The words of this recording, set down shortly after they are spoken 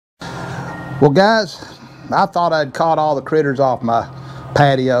Well guys, I thought I'd caught all the critters off my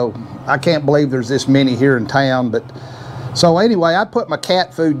patio. I can't believe there's this many here in town, but so anyway, I put my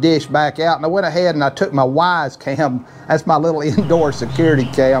cat food dish back out and I went ahead and I took my Wise cam. That's my little indoor security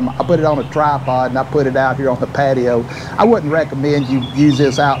cam. I put it on a tripod and I put it out here on the patio. I wouldn't recommend you use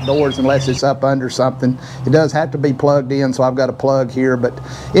this outdoors unless it's up under something. It does have to be plugged in, so I've got a plug here, but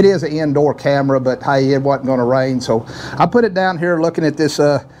it is an indoor camera, but hey, it wasn't gonna rain. So I put it down here looking at this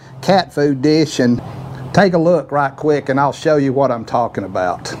cat food dish, and take a look right quick and I'll show you what I'm talking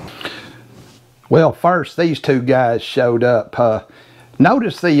about. Well, first these two guys showed up.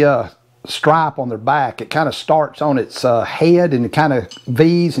 Notice the stripe on their back. It kind of starts on its head and it kind of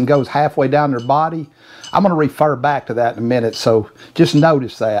V's and goes halfway down their body. I'm going to refer back to that in a minute, so just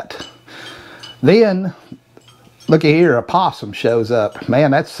notice that. Then look at here, a possum shows up. Man,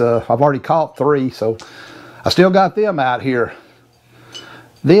 that's I've already caught 3, so I still got them out here.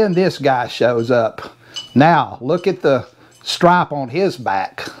 Then this guy shows up. Now look at the stripe on his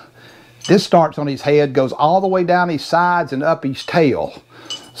back. This starts on his head, goes all the way down his sides and up his tail.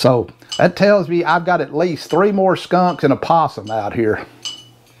 So that tells me I've got at least 3 more skunks and a possum out here.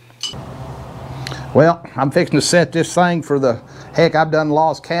 Well, I'm fixing to set this thing for the heck. I've done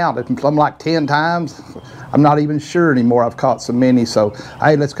lost count. I'm like 10 times. I'm not even sure anymore. I've caught so many. So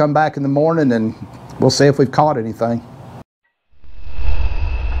hey, let's come back in the morning and we'll see if we've caught anything.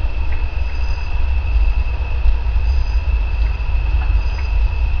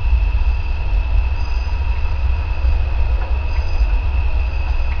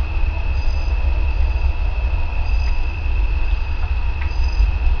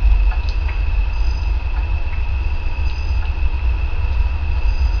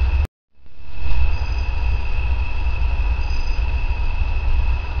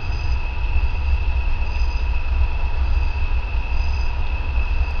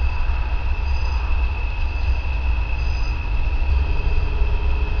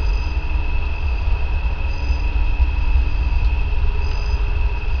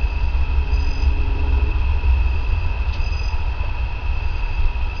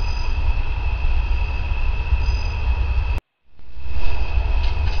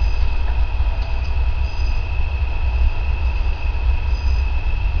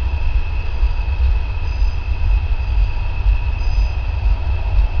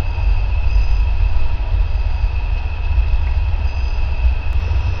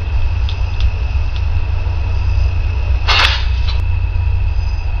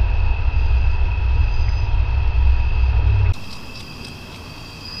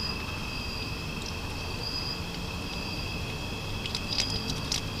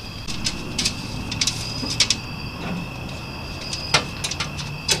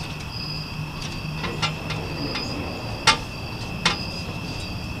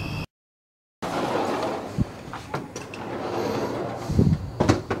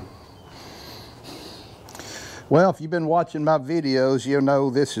 Well, if you've been watching my videos, you'll know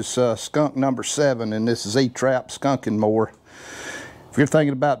this is skunk number 7, and this is E-Trap skunk-n-more. If you're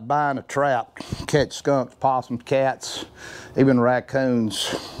thinking about buying a trap, catch skunks, possums, cats, even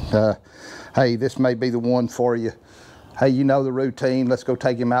raccoons, hey, this may be the one for you. Hey, you know the routine. Let's go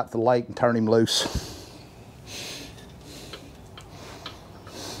take him out to the lake and turn him loose.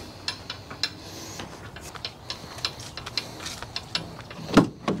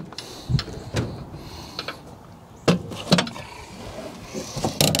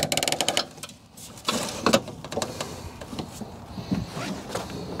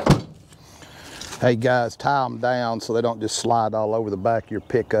 Hey guys, tie them down so they don't just slide all over the back of your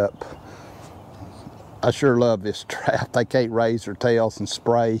pickup. I sure love this trap. They can't raise their tails and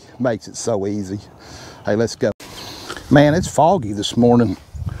spray. Makes it so easy. Hey, let's go. Man, it's foggy this morning.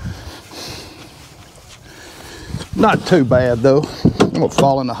 Not too bad though. I'm gonna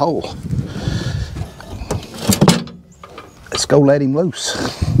fall in the hole. Let's go let him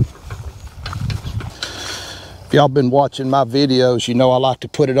loose. If y'all been watching my videos, you know I like to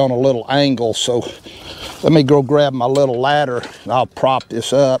put it on a little angle, so let me go grab my little ladder and I'll prop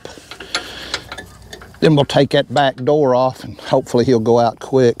this up. Then we'll take that back door off and hopefully he'll go out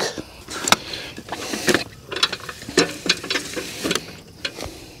quick.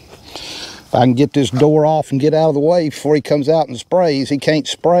 If I can get this door off and get out of the way before he comes out and sprays. He can't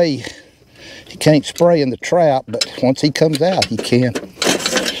spray. He can't spray in the trap, but once he comes out, he can.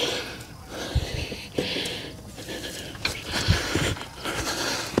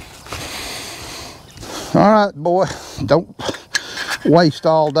 All right, boy, don't waste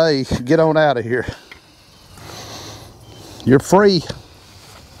all day. Get on out of here. You're free.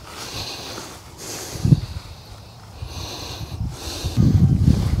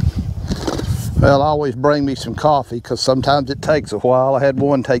 Well, always bring me some coffee because sometimes it takes a while. I had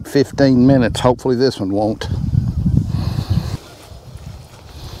one take 15 minutes. Hopefully this one won't.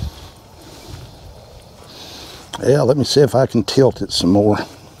 Yeah, let me see if I can tilt it some more.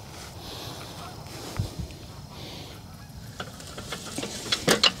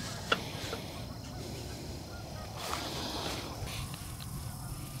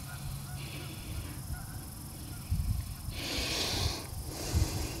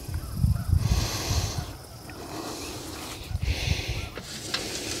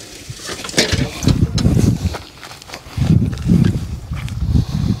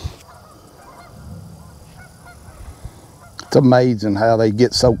 It's amazing how they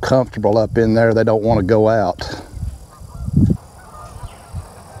get so comfortable up in there they don't want to go out.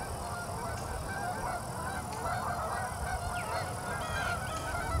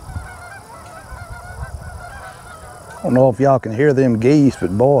 I don't know if y'all can hear them geese,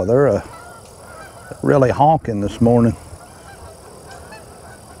 but boy, they're really honking this morning.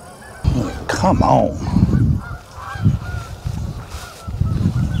 Come on.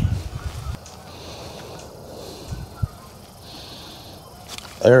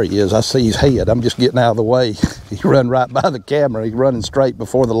 There he is. I see his head. I'm just getting out of the way. He run right by the camera. He's running straight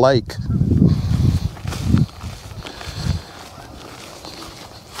before the lake.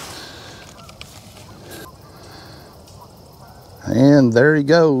 And there he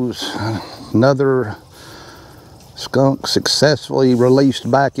goes. Another skunk successfully released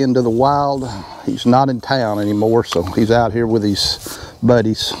back into the wild. He's not in town anymore, so he's out here with his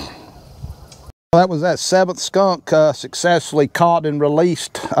buddies. Well, that was that 7th skunk successfully caught and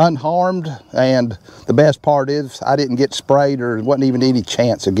released unharmed, and the best part is I didn't get sprayed, or there wasn't even any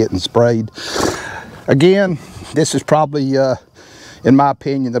chance of getting sprayed. Again, this is probably in my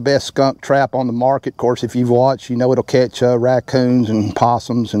opinion, the best skunk trap on the market. Of course, if you've watched, you know it'll catch raccoons and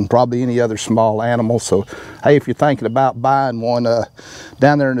possums and probably any other small animals. So, hey, if you're thinking about buying one,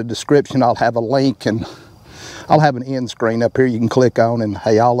 down there in the description, I'll have a link, and I'll have an end screen up here you can click on, and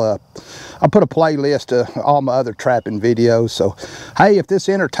hey, I'll put a playlist of all my other trapping videos. So, hey, if this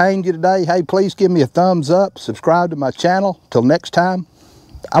entertained you today, hey, please give me a thumbs up, subscribe to my channel. Till next time,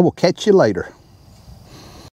 I will catch you later.